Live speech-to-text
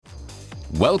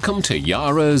Welcome to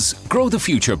Yara's Grow the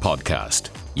Future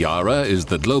podcast. Yara is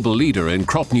the global leader in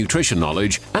crop nutrition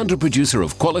knowledge and a producer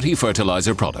of quality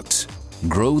fertiliser products.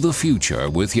 Grow the future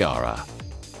with Yara.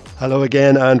 Hello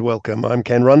again and welcome. I'm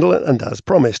Ken Rundle, and as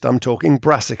promised, I'm talking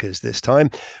Brassicas this time.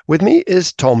 With me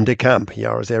is Tom Decamp,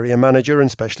 Yara's area manager and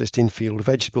specialist in field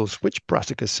vegetables, which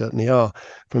Brassicas certainly are,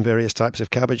 from various types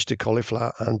of cabbage to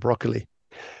cauliflower and broccoli.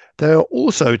 There are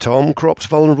also, Tom, crops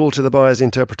vulnerable to the buyer's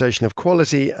interpretation of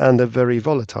quality and a very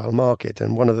volatile market.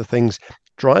 And one of the things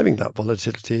driving that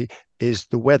volatility is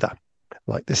the weather,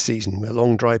 like this season, where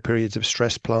long dry periods have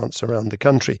stressed plants around the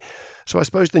country. So I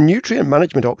suppose the nutrient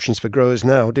management options for growers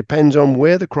now depends on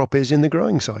where the crop is in the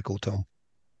growing cycle, Tom.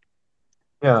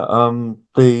 Yeah,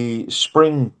 the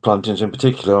spring plantings in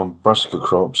particular on brassica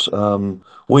crops,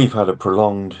 we've had a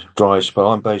prolonged dry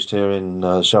spell. I'm based here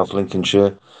in South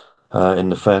Lincolnshire, in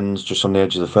the fens, just on the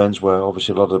edge of the fens, where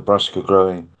obviously a lot of the brassica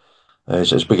growing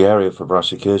it's a big area for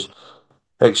brassicas.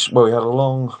 Well, we had a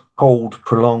long, cold,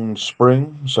 prolonged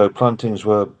spring, so plantings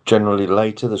were generally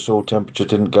later. The soil temperature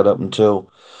didn't get up until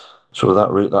sort of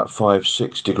that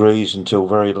 5-6 degrees until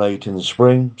very late in the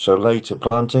spring. So later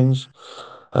plantings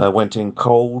went in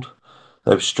cold.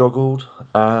 They've struggled,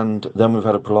 and then we've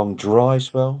had a prolonged dry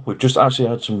spell. We've just actually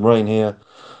had some rain here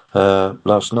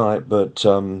last night, but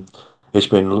it's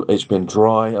been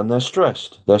dry, and they're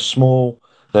stressed. They're small,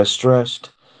 they're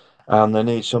stressed, and they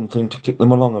need something to kick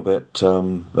them along a bit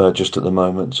just at the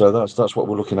moment. So that's what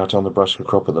we're looking at on the brassica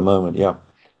crop at the moment. Yeah,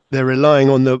 they're relying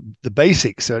on the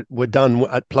basics that were done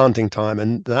at planting time,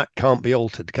 and that can't be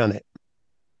altered, can it?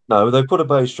 No, they put a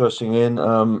base dressing in,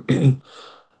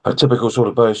 a typical sort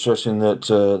of base dressing that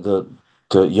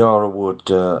Yara would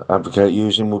advocate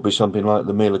using would be something like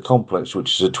the Mila Complex,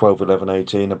 which is a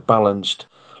 12-11-18, a balanced,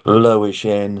 lowish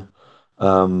N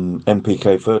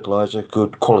NPK fertiliser,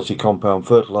 good quality compound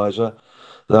fertiliser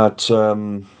that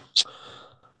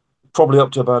probably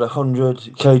up to about 100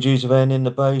 kgs of N in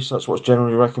the base. That's what's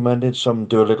generally recommended. Some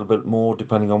do a little bit more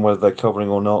depending on whether they're covering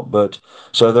or not, but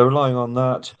so they're relying on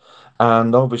that.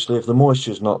 And obviously if the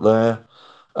moisture's not there,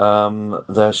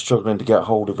 they're struggling to get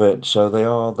hold of it. So they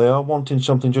are wanting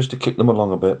something just to kick them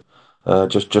along a bit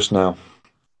just now.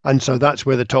 And so that's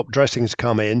where the top dressings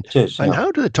come in. It is, and yeah.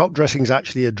 How do the top dressings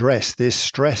actually address this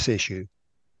stress issue?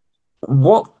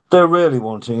 What they're really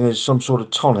wanting is some sort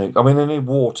of tonic. I mean, they need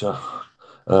water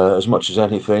as much as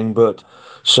anything, but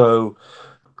so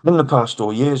in the past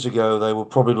or years ago, they would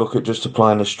probably look at just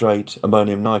applying a straight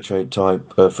ammonium nitrate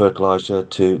type fertiliser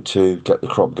to get the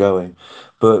crop going.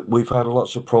 But we've had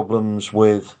lots of problems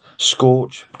with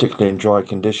scorch, particularly in dry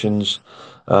conditions,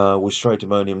 with straight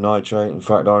ammonium nitrate. In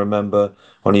fact, I remember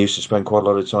when I used to spend quite a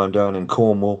lot of time down in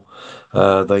Cornwall,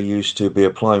 they used to be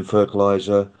applying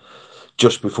fertiliser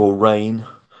just before rain,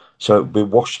 so it would be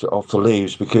washed off the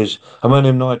leaves, because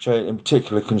ammonium nitrate in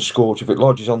particular can scorch. If it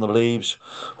lodges on the leaves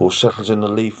or settles in the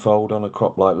leaf fold on a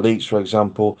crop like leeks, for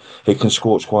example, it can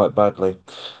scorch quite badly.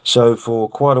 So for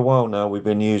quite a while now, we've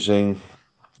been using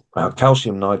our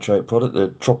calcium nitrate product, the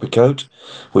Tropicote,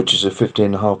 which is a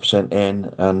 15.5%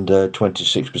 N and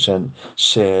 26%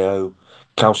 CaO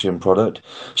calcium product.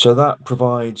 So that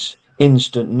provides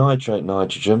instant nitrate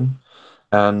nitrogen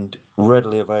and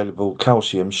readily available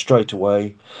calcium straight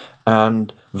away,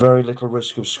 and very little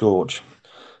risk of scorch.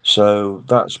 So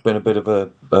that's been a bit of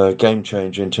a game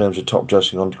changer in terms of top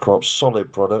dressing onto crops.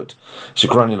 Solid product. It's a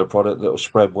granular product that will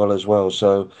spread well as well.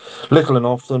 So little and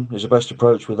often is the best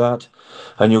approach with that,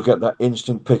 and you'll get that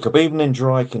instant pickup. Even in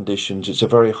dry conditions, it's a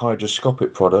very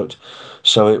hygroscopic product,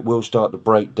 so it will start to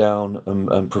break down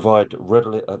and provide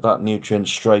readily that nutrient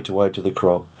straight away to the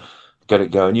crop. Get it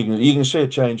going. You can see a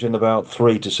change in about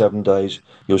 3 to 7 days.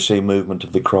 You'll see movement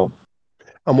of the crop.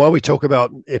 And while we talk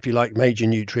about, if you like, major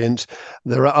nutrients,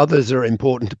 there are others that are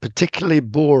important, particularly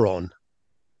boron.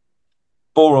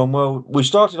 Boron, well, we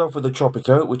started off with the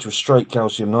Tropicote, which was straight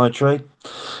calcium nitrate.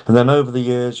 And then over the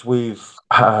years, we've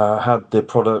had the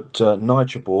product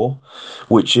Nitrobor,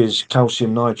 which is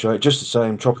calcium nitrate, just the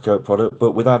same Tropicote product,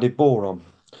 but with added boron.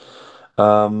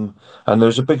 And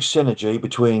there's a big synergy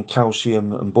between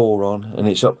calcium and boron and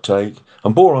its uptake.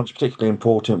 And boron's particularly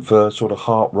important for sort of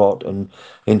heart rot and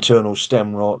internal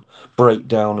stem rot,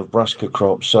 breakdown of brassica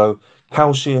crops. So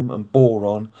calcium and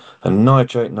boron and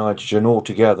nitrate nitrogen all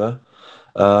together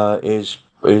is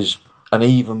an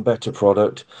even better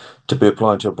product to be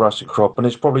applied to a brassica crop. And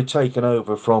it's probably taken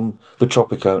over from the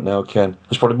Tropicote now, Ken.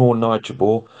 There's probably more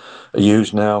Nitrobor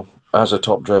used now as a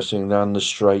top dressing than the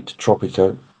straight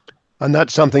Tropicote. And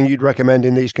that's something you'd recommend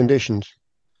in these conditions?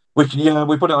 We put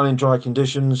it on in dry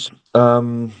conditions.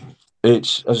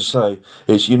 It's, as I say,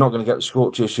 it's you're not going to get the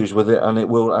scorch issues with it, and it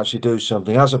will actually do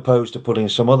something, as opposed to putting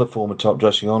some other form of top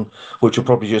dressing on, which will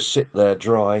probably just sit there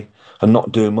dry and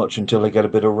not do much until they get a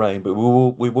bit of rain. But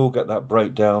we will get that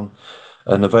breakdown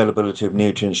and availability of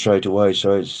nutrients straight away.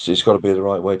 So it's got to be the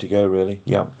right way to go, really.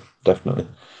 Yeah, definitely.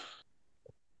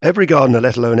 Every gardener,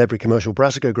 let alone every commercial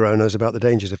brassica grower, knows about the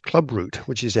dangers of clubroot,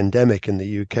 which is endemic in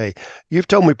the UK. You've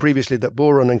told me previously that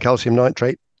boron and calcium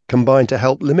nitrate combine to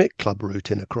help limit clubroot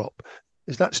in a crop.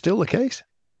 Is that still the case?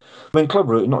 I mean,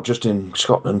 clubroot, not just in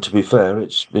Scotland, to be fair,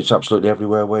 it's absolutely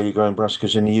everywhere where you're growing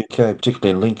brassicas in the UK, particularly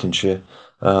in Lincolnshire.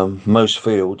 Most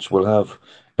fields will have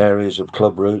areas of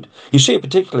clubroot. You see it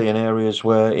particularly in areas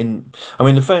where, I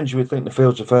mean, the fens, you would think the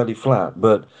fields are fairly flat,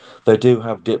 but they do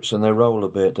have dips and they roll a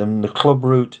bit. And the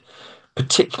clubroot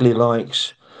particularly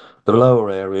likes the lower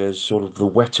areas, sort of the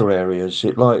wetter areas.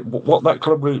 It like what that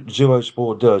clubroot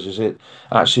zoospore does is it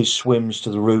actually swims to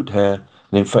the root hair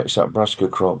and infects that brassica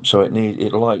crop. So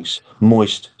it likes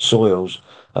moist soils.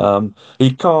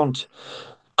 You can't.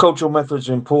 Cultural methods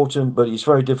are important, but it's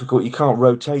very difficult. You can't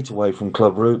rotate away from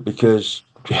clubroot because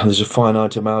there's a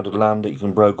finite amount of land that you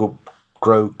can grow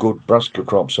good brassica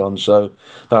crops on. So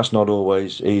that's not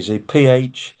always easy.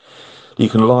 pH, you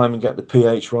can lime and get the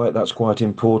pH right. That's quite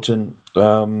important.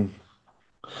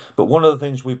 But one of the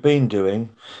things we've been doing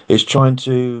is trying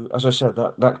to, as I said,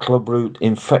 that club root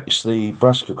infects the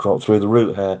brassica crop through the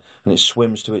root hair and it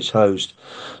swims to its host.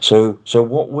 So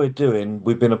what we're doing,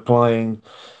 we've been applying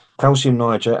calcium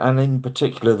nitrate and in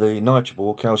particular the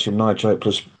nitrobor, calcium nitrate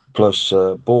plus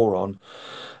boron,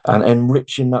 and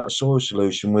enriching that soil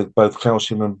solution with both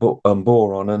calcium and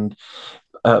boron. And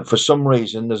for some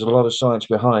reason, there's a lot of science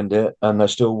behind it, and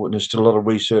there's still a lot of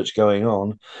research going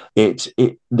on.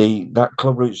 That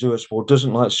clubroot zoospore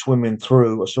doesn't like swimming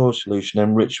through a soil solution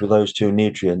enriched with those two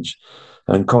nutrients,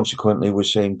 and consequently, we're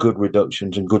seeing good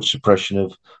reductions and good suppression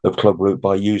of clubroot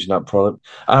by using that product,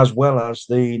 as well as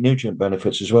the nutrient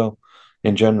benefits as well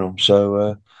in general.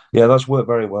 So yeah, that's worked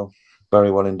very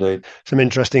well indeed. Some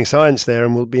interesting science there,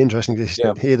 and will be interesting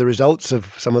Yeah. to hear the results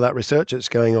of some of that research that's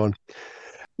going on.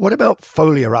 What about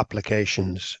foliar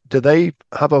applications? Do they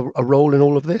have a role in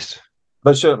all of this?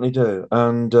 They certainly do.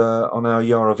 And on our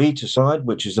Yara Vita side,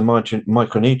 which is the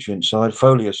micronutrient side,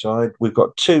 foliar side, we've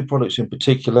got two products in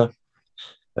particular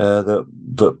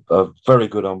that are very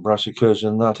good on brassicas,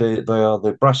 and they are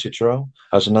the Brassitral,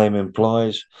 as the name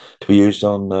implies, to be used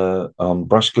on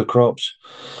brassica crops.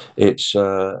 It's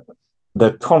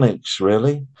they're tonics,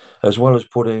 really, as well as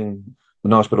putting a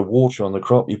nice bit of water on the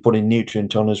crop. You're putting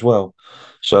nutrient on as well.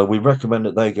 So we recommend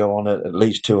that they go on at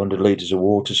least 200 litres of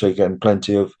water, so you're getting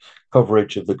plenty of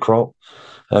coverage of the crop.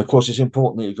 Of course, it's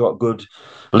important that you've got good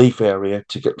leaf area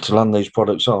to land these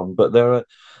products on. But they're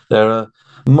a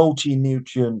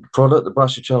multi-nutrient product. The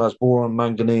Brassicas has boron,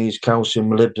 manganese, calcium,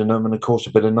 molybdenum, and of course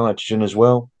a bit of nitrogen as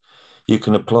well. You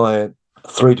can apply it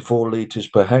 3 to 4 litres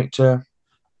per hectare.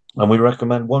 And we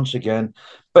recommend, once again,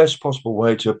 best possible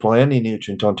way to apply any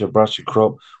nutrient onto a brassica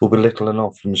crop will be little and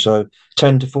often. So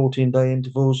 10 to 14 day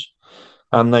intervals.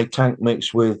 And they tank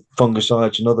mix with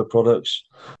fungicides and other products.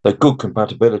 They're good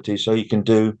compatibility, so you can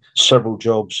do several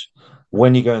jobs.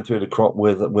 When you're going through the crop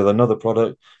with another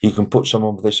product, you can put some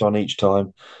of this on each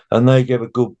time, and they give a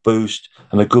good boost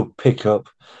and a good pickup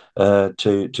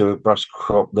to a brassica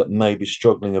crop that may be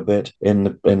struggling a bit in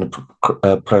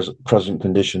the present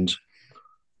conditions.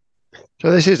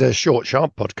 So this is a short,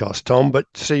 sharp podcast, Tom, but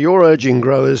so you're urging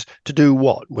growers to do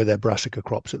what with their brassica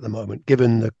crops at the moment,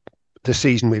 given the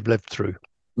season we've lived through?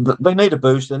 They need a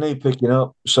boost. They need picking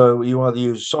up. So you either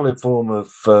use a solid form of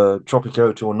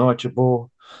Tropicote or Nitrobor.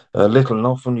 Little and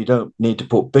often, you don't need to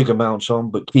put big amounts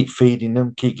on, but keep feeding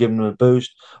them, keep giving them a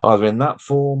boost, either in that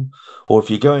form, or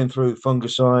if you're going through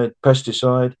fungicide,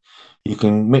 pesticide, you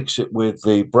can mix it with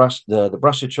the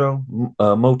Brassicas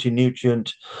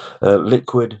multi-nutrient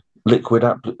liquid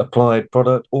applied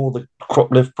product, or the Crop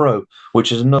Lift Pro,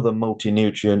 which is another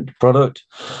multi-nutrient product.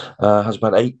 Has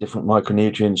about 8 different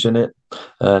micronutrients in it,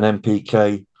 an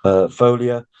NPK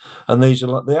foliar, and these are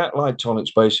like they act like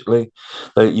tonics basically.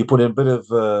 You put in a bit of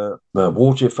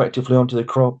water effectively onto the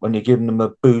crop, and you're giving them a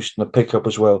boost and a pickup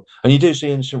as well. And you do see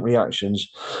instant reactions,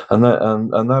 and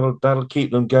that'll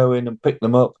keep them going and pick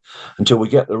them up until we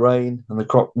get the rain and the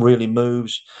crop really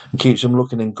moves and keeps them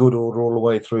looking in good order all the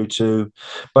way through to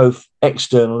both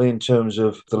externally in terms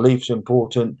of the leaf's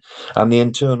important and the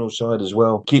internal side as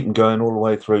well. Keep them going all the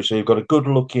way through, so you've got a good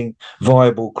looking,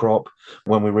 viable crop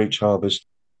when we reach harvest.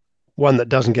 One that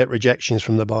doesn't get rejections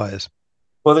from the buyers.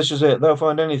 Well, this is it. They'll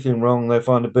find anything wrong. They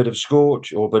find a bit of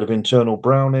scorch or a bit of internal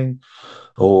browning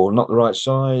or not the right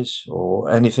size or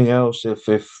anything else. If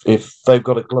they've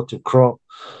got a glut of crop,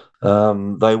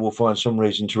 they will find some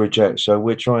reason to reject. So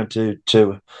we're trying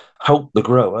to help the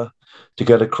grower to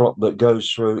get a crop that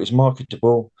goes through, is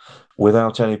marketable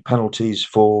without any penalties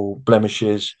for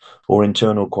blemishes or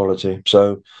internal quality.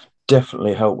 So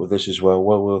definitely help with this as well.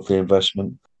 Well worth the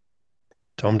investment.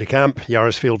 Tom Decamp,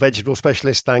 Yara's field vegetable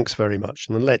specialist, thanks very much.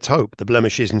 And let's hope the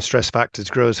blemishes and stress factors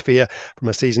growers fear from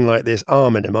a season like this are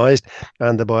minimised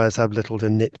and the buyers have little to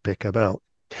nitpick about.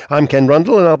 I'm Ken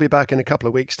Rundle, and I'll be back in a couple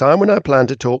of weeks' time when I plan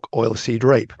to talk oilseed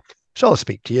rape. So I'll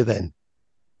speak to you then.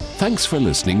 Thanks for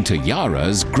listening to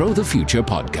Yara's Grow the Future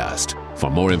podcast. For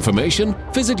more information,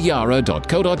 visit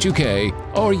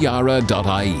yara.co.uk or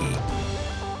yara.ie.